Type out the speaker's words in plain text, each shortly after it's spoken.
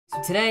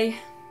Today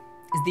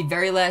is the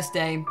very last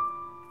day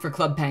for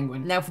Club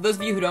Penguin. Now, for those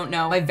of you who don't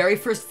know, my very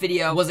first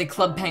video was a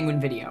Club Penguin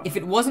video. If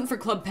it wasn't for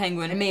Club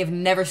Penguin, I may have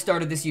never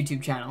started this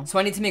YouTube channel. So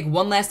I need to make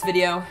one last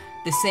video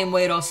the same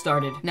way it all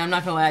started. Now, I'm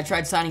not gonna lie, I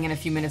tried signing in a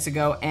few minutes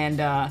ago, and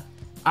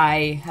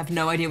I have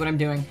no idea what I'm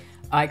doing.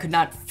 I could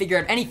not figure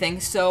out anything,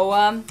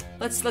 so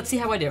let's see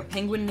how I do.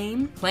 Penguin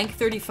name,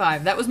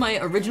 Plank35. That was my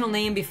original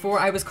name before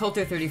I was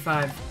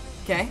Coulter35.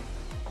 Okay.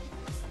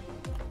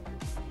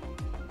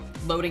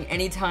 Loading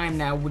any time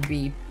now would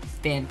be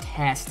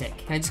fantastic.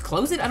 Can I just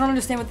close it? I don't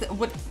understand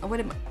what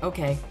am I,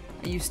 okay.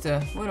 I used to,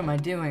 what am I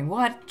doing?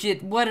 What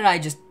did I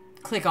just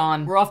click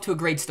on? We're off to a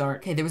great start.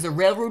 Okay, there was a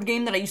railroad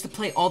game that I used to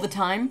play all the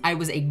time. I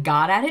was a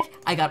god at it.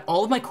 I got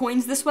all of my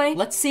coins this way.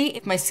 Let's see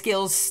if my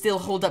skills still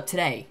hold up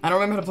today. I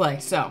don't remember how to play.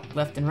 So,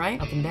 left and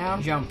right, up and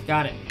down, jump,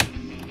 got it.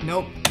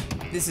 Nope,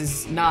 this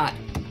is not.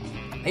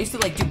 I used to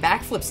like do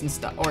backflips and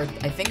stuff, or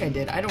I think I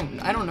did. I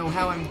don't know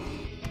how I'm,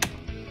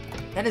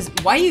 that is,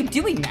 why are you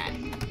doing that?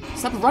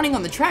 Stop running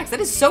on the tracks, that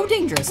is so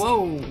dangerous.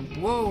 Whoa,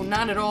 whoa,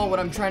 not at all what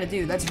I'm trying to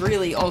do. That's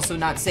really also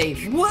not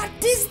safe. What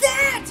is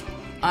that?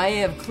 I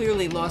have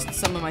clearly lost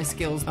some of my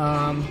skills.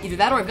 Either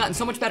that or I've gotten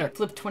so much better.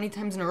 Flip 20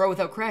 times in a row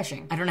without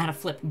crashing. I don't know how to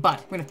flip,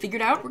 but we're gonna figure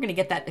it out. We're gonna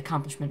get that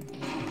accomplishment.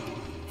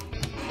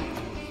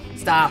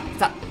 Stop,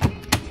 stop.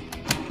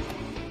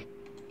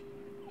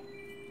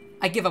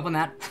 I give up on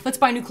that. Let's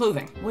buy new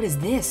clothing. What is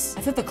this?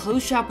 I thought the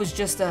clothes shop was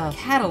just a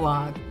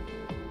catalog.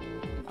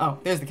 Oh,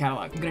 there's the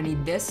catalog. I'm gonna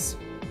need this.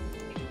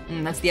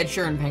 That's the Ed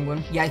Sheeran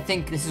penguin. Yeah, I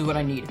think this is what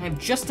I need. I have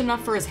just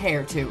enough for his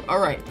hair, too. All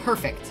right,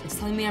 perfect. It's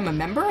telling me I'm a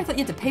member? I thought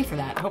you had to pay for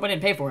that. I hope I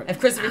didn't pay for it. I have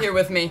Christopher here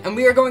with me, and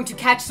we are going to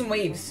catch some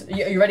waves. Are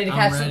you ready to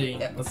catch some? I'm ready.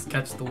 Let's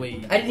catch the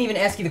wave. I didn't even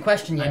ask you the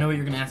question yet. I know what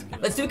you're gonna ask me.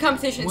 Let's do a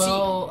competition.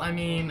 Well, I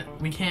mean,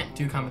 we can't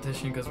do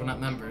competition because we're not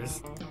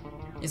members.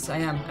 Yes, I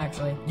am,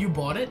 actually. You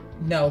bought it?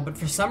 No, but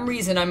for some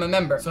reason, I'm a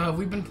member. So have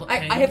we been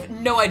playing? I have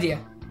no idea.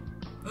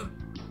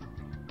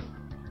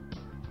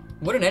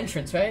 What an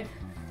entrance, right?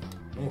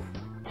 Oh,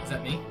 is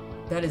that me?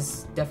 That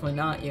is definitely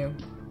not you.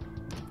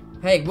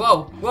 Hey,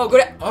 whoa, whoa, go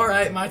down. All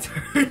right, my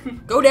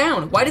turn. Go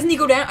down. Why doesn't he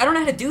go down? I don't know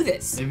how to do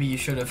this. Maybe you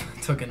should have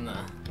taken the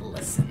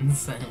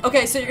lessons.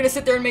 Okay, so you're gonna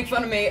sit there and make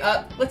fun of me.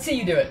 Let's see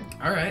you do it.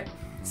 All right.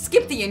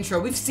 Skip the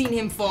intro. We've seen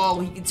him fall.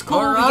 It's cool.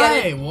 All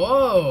right. We get it.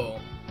 Whoa.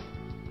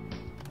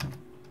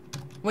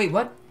 Wait,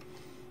 what?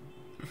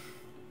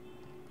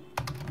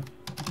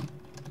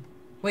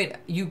 Wait,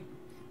 you...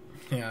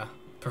 Yeah,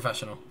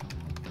 professional.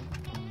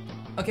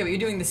 Okay, but you're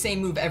doing the same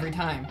move every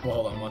time. Well,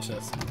 hold on, watch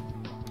this.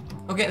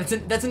 Okay,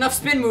 that's enough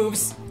spin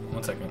moves.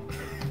 1 second.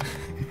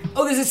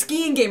 Oh, there's a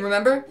skiing game,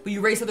 remember? Will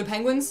you race other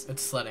penguins?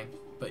 It's sledding,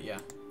 but yeah.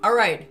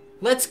 Alright,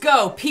 let's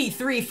go.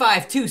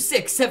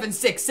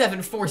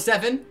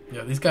 P352676747.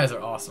 Yo, these guys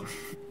are awesome.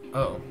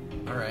 Oh,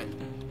 alright.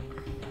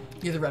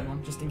 You're the red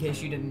one, just in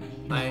case you didn't.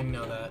 I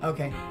know that.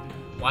 Okay.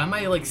 Why am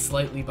I, like,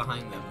 slightly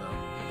behind them, though?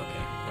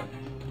 Okay.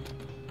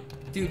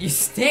 Dude, you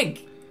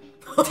stink.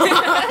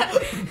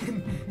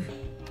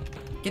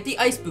 Get the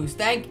ice boost,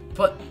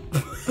 But...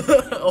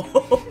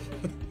 oh.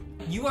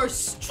 You are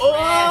trash.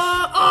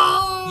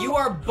 Oh! You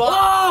are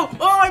Oh!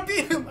 I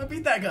beat him! I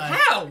beat that guy.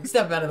 How?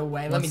 Step out of the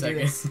way. Let me second.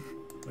 do this.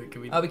 Wait, can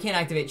we... Oh, we can't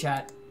activate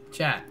chat.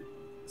 Chat.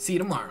 See you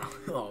tomorrow.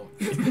 Oh.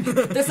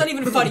 That's not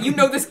even funny. You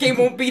know this game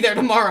won't be there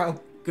tomorrow.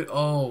 Good.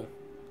 Oh.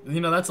 You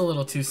know, that's a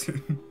little too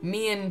soon.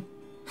 Me and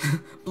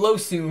Blow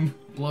soon.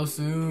 Blow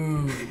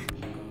soon. Go,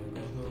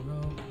 go, go, go.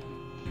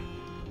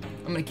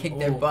 I'm gonna kick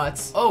their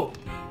butts. Oh.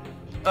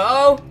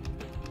 Oh!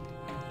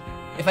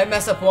 If I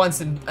mess up once,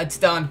 then it's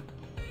done.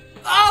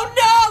 Oh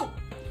no!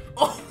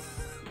 Oh.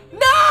 No!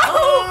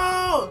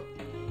 Oh!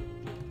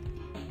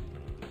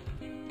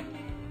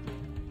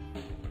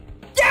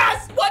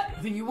 Yes! What? I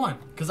think you won,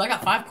 because I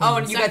got 5 coins. Oh,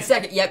 and you got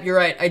second. Yep, you're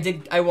right.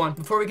 I won.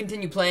 Before we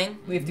continue playing,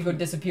 we have to go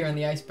disappear on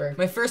the iceberg.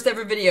 My first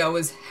ever video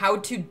was how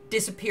to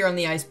disappear on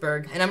the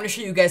iceberg, and I'm gonna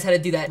show you guys how to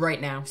do that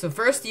right now. So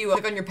first, you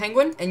click on your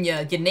penguin, and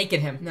you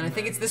naked him. And I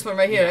think it's this one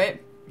right here,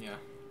 right? Yeah.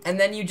 And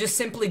then you just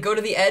simply go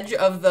to the edge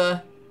of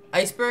the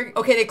iceberg.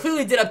 Okay, they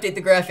clearly did update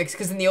the graphics,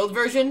 because in the old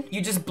version,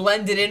 you just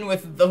blend it in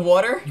with the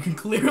water. You can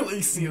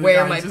clearly see the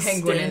where guy my just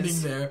penguin standing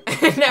is. there.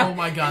 Now, oh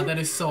my god, that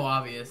is so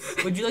obvious.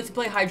 would you like to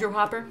play Hydro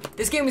Hopper?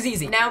 This game was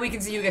easy. Now we can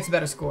see who gets a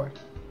better score.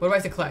 What do I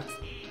have to collect?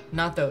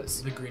 Not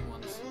those. The green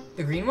ones.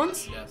 The green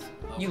ones? Yes.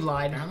 Oh, You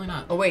lied. Apparently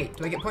not. Oh wait,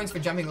 do I get points for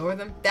jumping over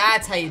them?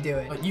 That's how you do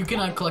it. But you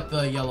can collect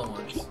the yellow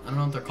ones. I don't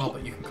know what they're called,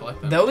 but you can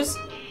collect them. Those?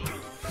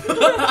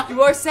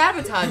 You are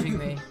sabotaging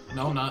me.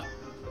 No, I'm not.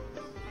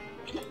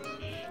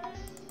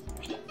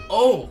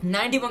 Oh!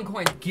 91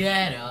 coins.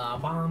 Get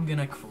up. I'm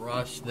gonna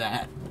crush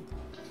that.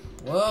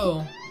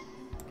 Whoa.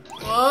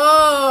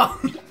 Whoa!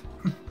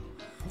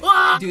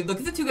 Ah! Dude, look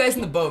at the two guys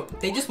in the boat.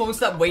 They just won't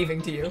stop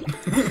waving to you.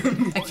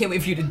 I can't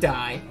wait for you to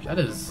die. That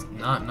is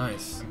not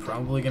nice. I'm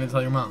probably gonna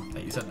tell your mom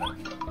that you said that.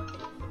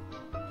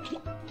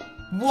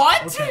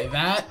 What? Okay,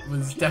 that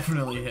was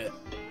definitely hit.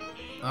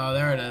 Oh,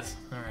 there it is.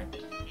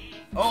 Alright.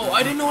 Oh,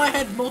 I didn't know I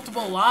had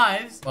multiple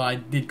lives. Well, I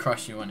did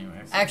crush you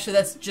anyways. Actually,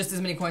 that's just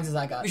as many coins as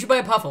I got. We should buy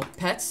a Puffle.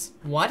 Pets?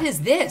 What is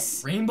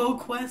this? Rainbow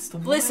Quest?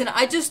 What? Listen,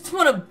 I just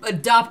want to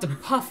adopt a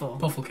Puffle.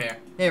 Puffle Care.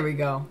 There we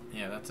go.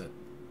 Yeah, that's it.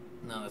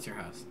 No, that's your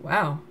house.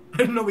 Wow. I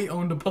didn't know we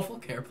owned a Puffle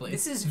Care place.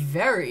 This is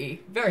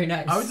very, very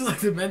nice. I would just like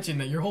to mention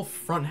that your whole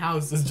front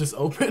house is just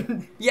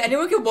open. Yeah,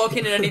 anyone can walk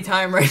in at any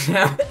time right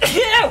now.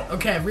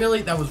 Okay,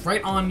 really? That was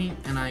right on me,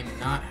 and I'm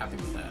not happy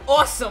with that.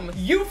 Awesome!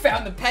 You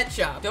found the pet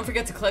shop. Don't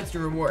forget to collect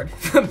your reward.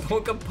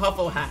 Book a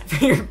Puffle hat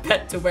for your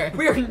pet to wear.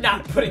 We are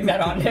not putting that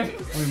on him.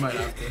 We might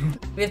have to.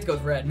 We have to go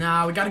with red.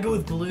 Nah, we gotta go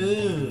with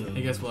blue.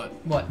 Hey, guess what?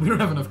 What? We don't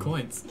have enough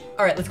coins.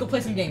 Alright, let's go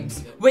play some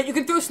games. Wait, you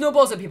can throw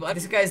snowballs at people.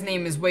 This guy's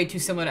name is way too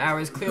similar to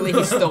ours. Clearly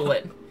he stole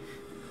it.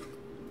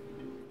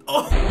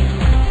 Oh!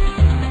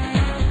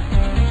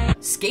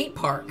 Skate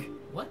park.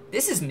 What?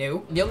 This is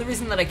new. The only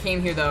reason that I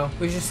came here though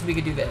was just so we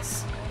could do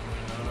this.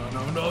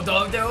 No,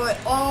 don't do it.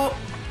 Oh!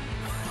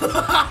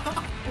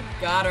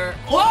 Got her.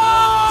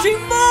 Whoa! She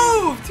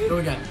moved! Go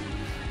again.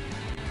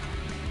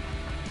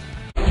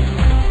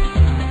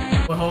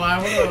 Well, I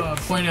want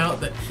to point out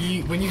that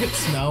when you hit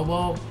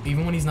Snowball,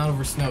 even when he's not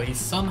over snow, he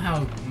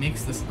somehow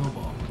makes the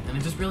snowball. And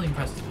it just really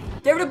impresses me.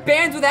 They would have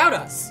banned without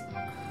us.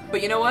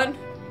 But you know what?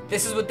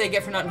 This is what they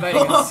get for not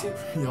inviting us.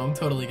 Yo, I'm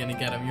totally gonna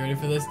get him. You ready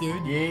for this,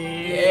 dude?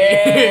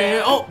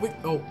 Yeah. Oh, wait.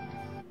 Oh.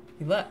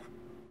 He left.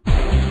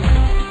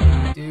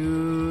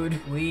 Dude,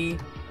 we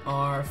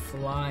are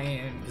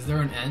flying. Is there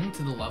an end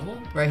to the level?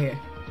 Right here.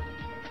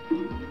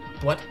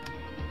 What?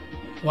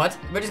 What?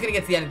 We're just gonna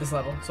get to the end of this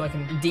level so I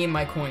can redeem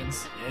my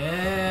coins.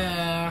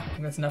 Yeah. I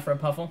think that's enough for a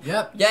Puffle.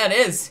 Yep. Yeah,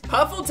 it is.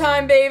 Puffle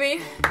time,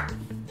 baby.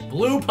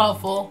 Blue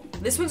Puffle.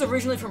 This one's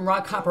originally from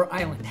Rockhopper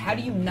Island. How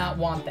do you not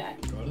want that?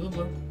 Go to the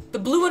blue. The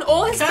blue one,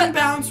 all his Can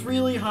bounce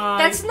really high.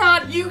 That's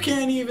not. You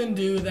can't even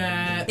do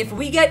that. If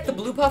we get the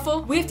blue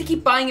Puffle, we have to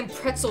keep buying him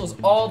pretzels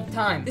all the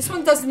time. This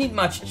one doesn't need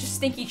much, just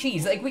stinky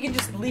cheese. Like, we can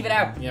just leave it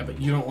out. Yeah,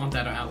 but you don't want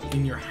that out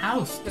in your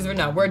house. Because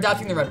we're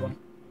adopting the red one.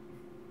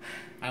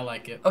 I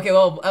like it. Okay,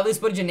 well, at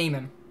least what did you name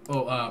him?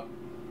 Oh,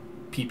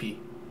 PP.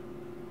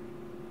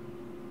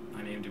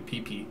 I named him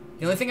PP.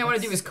 The only thing I want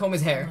to do is comb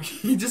his hair.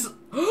 He just...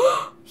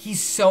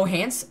 He's so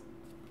handsome.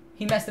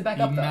 He messed it back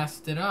up, though. He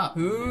messed it up.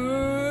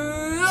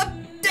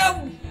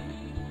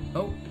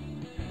 Oh.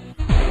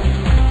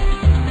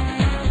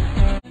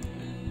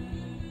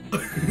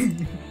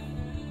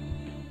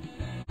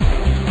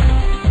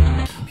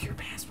 Keep your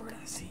password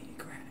a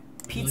secret.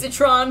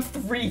 Pizzatron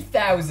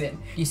 3000.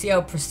 You see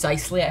how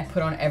precisely I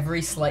put on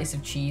every slice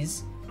of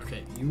cheese?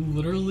 Okay, you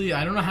literally...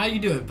 I don't know how you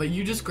do it, but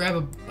you just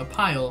grab a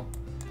pile.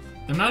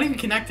 They're not even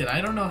connected. I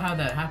don't know how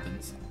that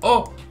happens.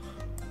 Oh!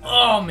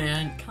 Oh,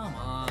 man. Come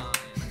on.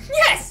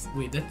 Yes!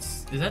 Wait,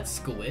 is that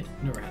squid?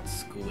 I've never had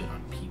squid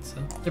on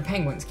pizza. They're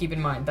penguins, keep in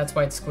mind. That's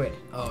why it's squid.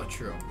 Oh,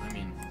 true. I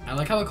mean, I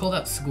like how I call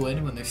that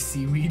squid when there's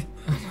seaweed.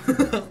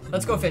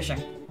 Let's go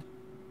fishing.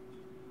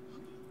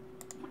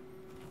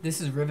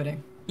 This is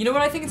riveting. You know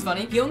what I think is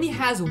funny? He only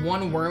has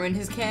one worm in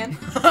his can,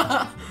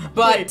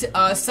 but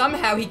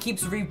somehow he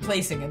keeps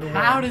replacing it.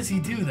 How does he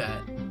do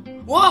that?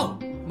 Whoa!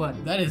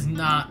 What? That is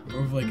not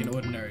like an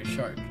ordinary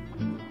shark.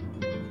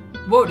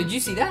 Whoa, did you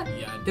see that?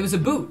 Yeah. There was a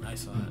boot. I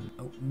saw it.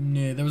 Oh,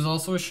 no, there was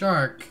also a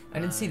shark. I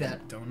didn't see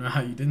that. Don't know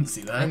how you didn't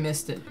see that. I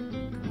missed it.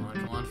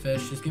 Come on,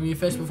 fish. Just give me a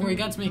fish before he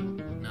gets me.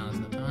 No, it's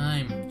no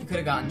time. You could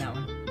have gotten that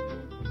one.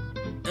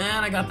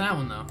 And I got that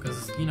one, though,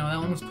 because, you know, that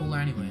one was cooler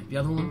anyway. The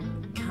other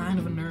one, kind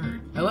of a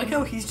nerd. I like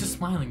how he's just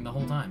smiling the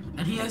whole time.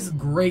 And he has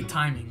great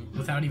timing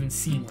without even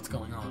seeing what's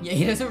going on. Yeah,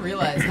 he doesn't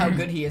realize how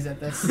good he is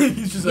at this.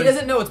 He's just He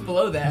doesn't know what's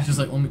below that. He's just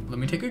like, let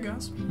me take a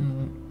guess.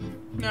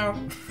 No.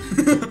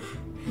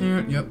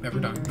 Yep,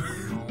 every time.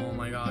 Oh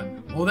my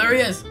god. Oh, there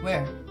he is.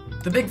 Where?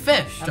 The big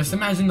fish. Just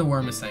imagine the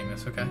worm is saying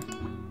this, okay?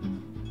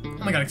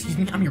 Oh my god, excuse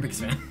me, I'm your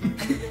biggest fan.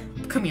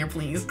 Come here,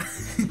 please.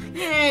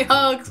 Yay,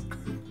 hugs.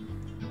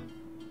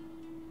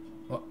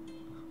 What?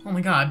 Oh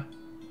my god.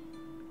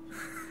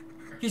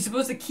 You're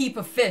supposed to keep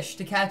a fish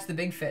to catch the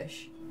big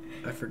fish.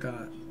 I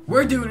forgot.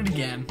 We're doing it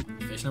again.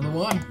 Fish number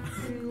 1.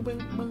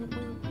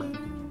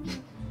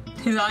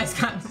 His eyes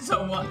got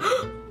so wide.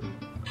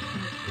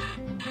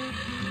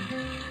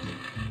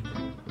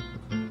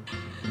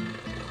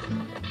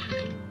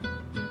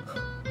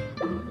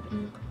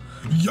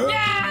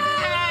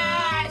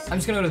 Yes! I'm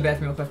just gonna go to the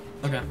bathroom real quick.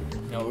 Okay.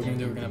 No, what we're gonna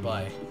do, we're gonna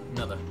buy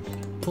another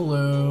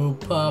blue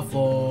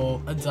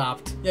Puffle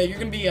adopt. Yeah, you're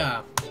gonna be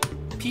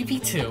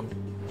PP2.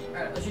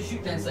 Alright, let's just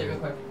shoot Dan Slate real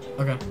quick.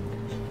 Okay.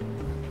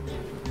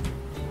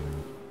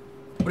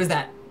 What is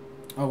that?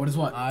 Oh, what is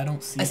what? I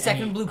don't see A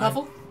second blue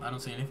Puffle? I don't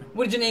see anything.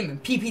 What did you name him?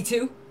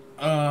 PP2?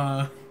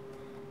 Yeah.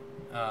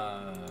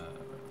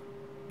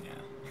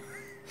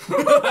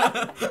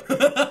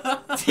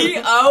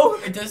 T-O?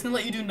 It doesn't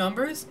let you do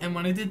numbers, and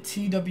when I did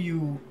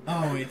TW,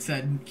 oh, it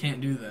said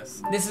can't do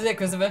this. This is it,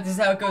 Christopher. This is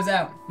how it goes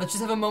out. Let's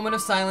just have a moment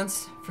of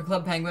silence for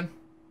Club Penguin.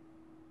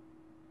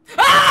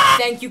 Ah!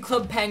 Thank you,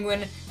 Club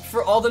Penguin,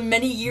 for all the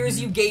many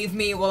years you gave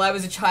me while I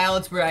was a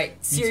child where I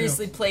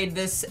seriously played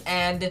this,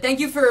 and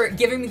thank you for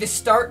giving me the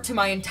start to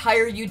my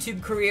entire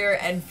YouTube career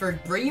and for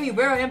bringing me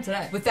where I am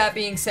today. With that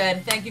being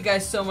said, thank you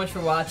guys so much for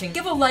watching.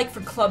 Give a like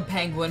for Club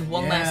Penguin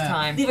one last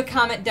time. Leave a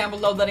comment down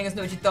below letting us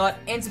know what you thought,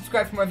 and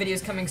subscribe for more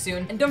videos coming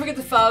soon. And don't forget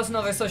to follow us on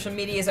all of our social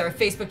medias, our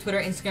Facebook,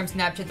 Twitter, Instagram,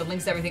 Snapchat. The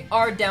links to everything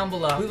are down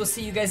below. We will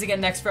see you guys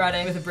again next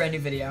Friday with a brand new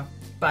video.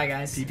 Bye,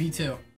 guys. PP2.